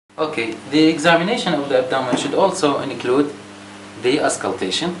Okay, the examination of the abdomen should also include the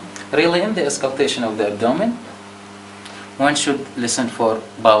auscultation. Really, in the auscultation of the abdomen, one should listen for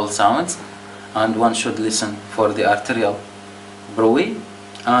bowel sounds, and one should listen for the arterial bruit,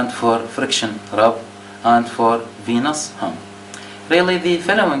 and for friction rub, and for venous hum. Really, the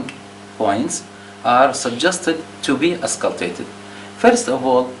following points are suggested to be auscultated. First of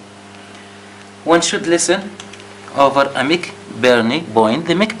all, one should listen over a McBurney point.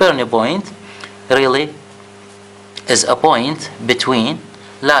 The McBurney point really is a point between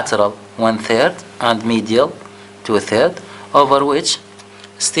lateral 1/3 and medial 2/3, over which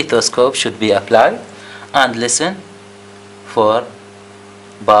stethoscope should be applied, and listen for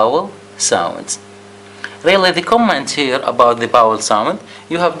bowel sounds. Really, the comment here about the bowel sound,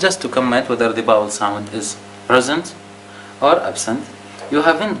 you have just to comment whether the bowel sound is present or absent. You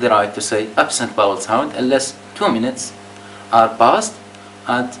haven't the right to say absent bowel sound unless 2 minutes are passed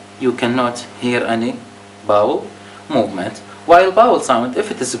and you cannot hear any bowel movement. While bowel sound, if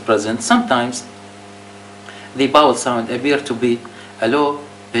it is present, sometimes the bowel sound appear to be a low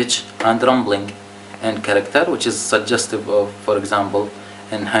pitch and rumbling in character, which is suggestive of, for example,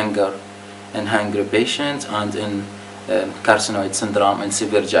 in hungry patients, and in carcinoid syndrome and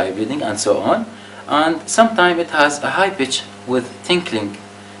severe GI bleeding, and so on. And sometimes it has a high pitch with tinkling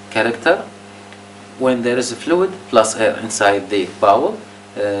character when there is a fluid plus air inside the bowel.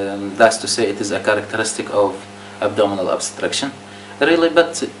 That's to say, it is a characteristic of abdominal obstruction. Really,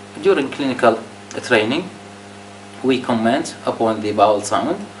 but during clinical training, we comment upon the bowel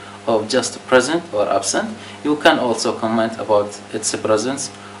sound of just present or absent. You can also comment about its presence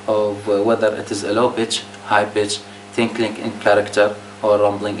of whether it is a low pitch, high pitch, tinkling in character, or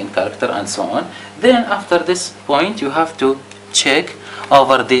rumbling in character, and so on. Then after this point, you have to check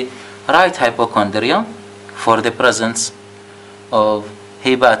over the right hypochondrium for the presence of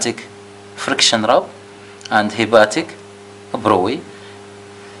hepatic friction rub and hepatic bruit.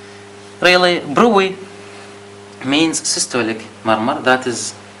 Really, bruit means systolic murmur that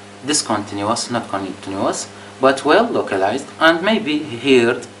is discontinuous, not continuous, but well localized, and may be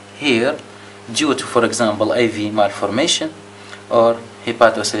heard here due to, for example, AV malformation or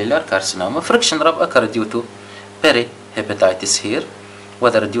hepatocellular carcinoma. Friction rub occur due to perihepatitis here,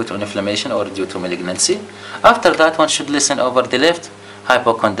 whether due to inflammation or due to malignancy. After that, one should listen over the left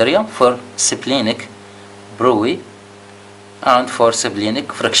hypochondrium for splenic bruit and for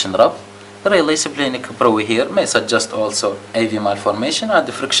splenic friction rub. Really, splenic bruit here may suggest also AV malformation, and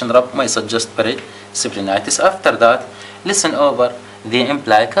the friction rub may suggest perisplenitis. After that, listen over the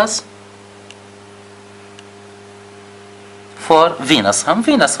umbilicus for venous hum.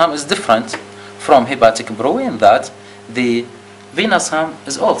 Venous hum is different from hepatic bruit in that the venous hum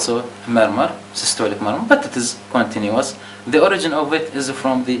is also a murmur, systolic murmur, but it is continuous. The origin of it is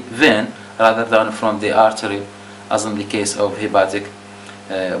from the vein rather than from the artery, as in the case of hepatic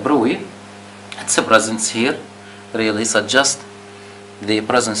bruit. Its presence here really suggests the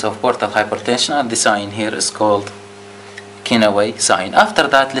presence of portal hypertension, and the sign here is called Kenaway sign. After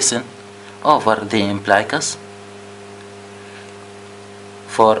that, listen over the umbilicus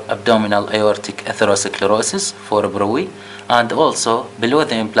for abdominal aortic atherosclerosis for bruit, and also below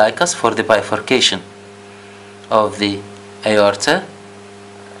the umbilicus for the bifurcation of the aorta.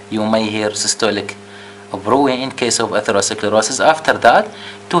 You may hear systolic bruit in case of atherosclerosis. After that,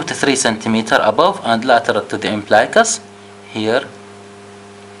 2 to 3 centimeters above and lateral to the umbilicus here,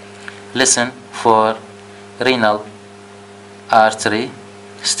 listen for renal artery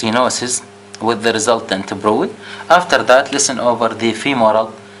stenosis with the resultant bruit. After that, listen over the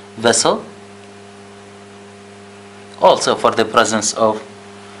femoral vessel, also for the presence of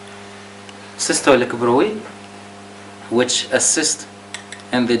systolic bruit, which assists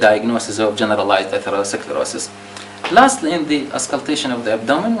in the diagnosis of generalized atherosclerosis. Lastly, in the auscultation of the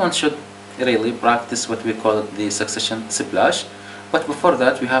abdomen, one should really practice what we call the succession splash. But before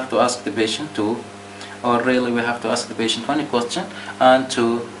that, we have to ask the patient we have to ask the patient one question and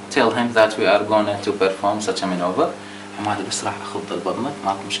to tell him that we are going to perform such a maneuver. حمادي بس راح اخض البطنك،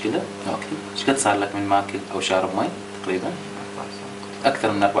 ماكو مشكلة؟ اوكي. ايش قد صار لك من ماكل او شارب مي تقريبا؟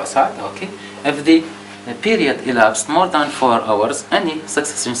 اكثر من 4 ساعات، اوكي. If the period elapsed more than 4 hours, any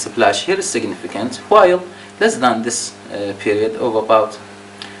succession splash here is significant, while less than this period of about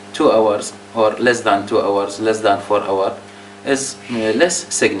 2 hours or less than 2 hours, less than 4 hours is less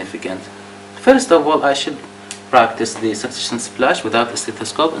significant. First of all, I should practice the succession splash without a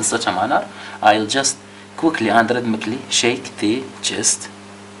stethoscope in such a manner. I'll just quickly and rhythmically shake the chest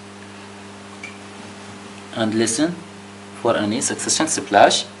and listen for any succession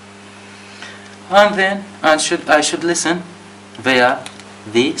splash. And then I should listen via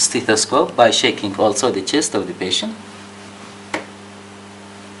the stethoscope by shaking also the chest of the patient.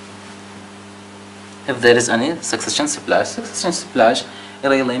 If there is any succussion splash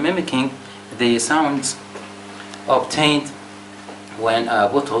really mimicking the sounds obtained when a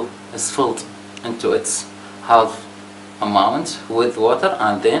bottle is filled into its half amount with water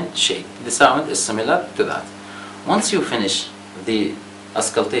and then shake. The sound is similar to that. Once you finish the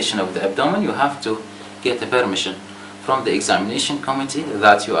auscultation of the abdomen, you have to get a permission from the examination committee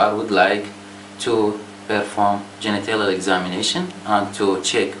that you would like to perform genital examination and to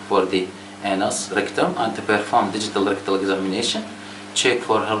check for the anus, rectum, and to perform digital rectal examination, check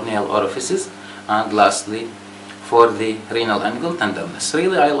for hernial orifices, and lastly for the renal angle tenderness.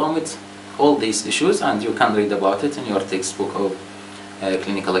 Really, I'll omit all these issues and you can read about it in your textbook of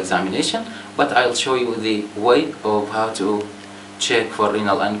clinical examination, but I'll show you the way of how to check for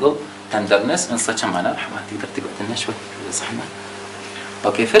renal angle tenderness in such a manner.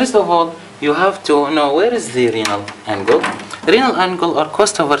 Okay, first of all, you have to know where is the renal angle. Renal angle or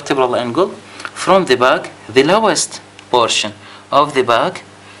costovertebral angle from the back, the lowest portion of the back,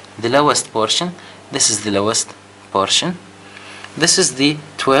 the lowest portion, this is the lowest portion, this is the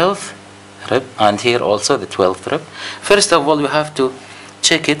 12th rib, and here also the 12th rib. First of all, you have to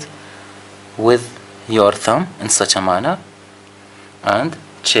check it with your thumb in such a manner and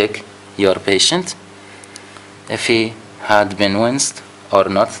check your patient if he had been winced or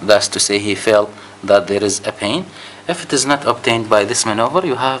not. That's to say he felt that there is a pain. If it is not obtained by this maneuver,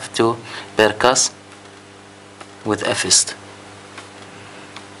 you have to percuss with a fist.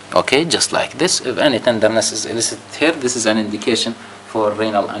 Okay, just like this. If any tenderness is elicited here, this is an indication for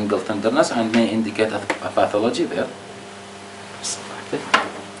renal angle tenderness and may indicate a pathology there.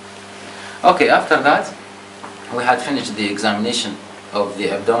 Okay, after that, we had finished the examination of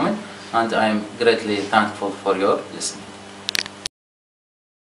the abdomen, and I am greatly thankful for your listening.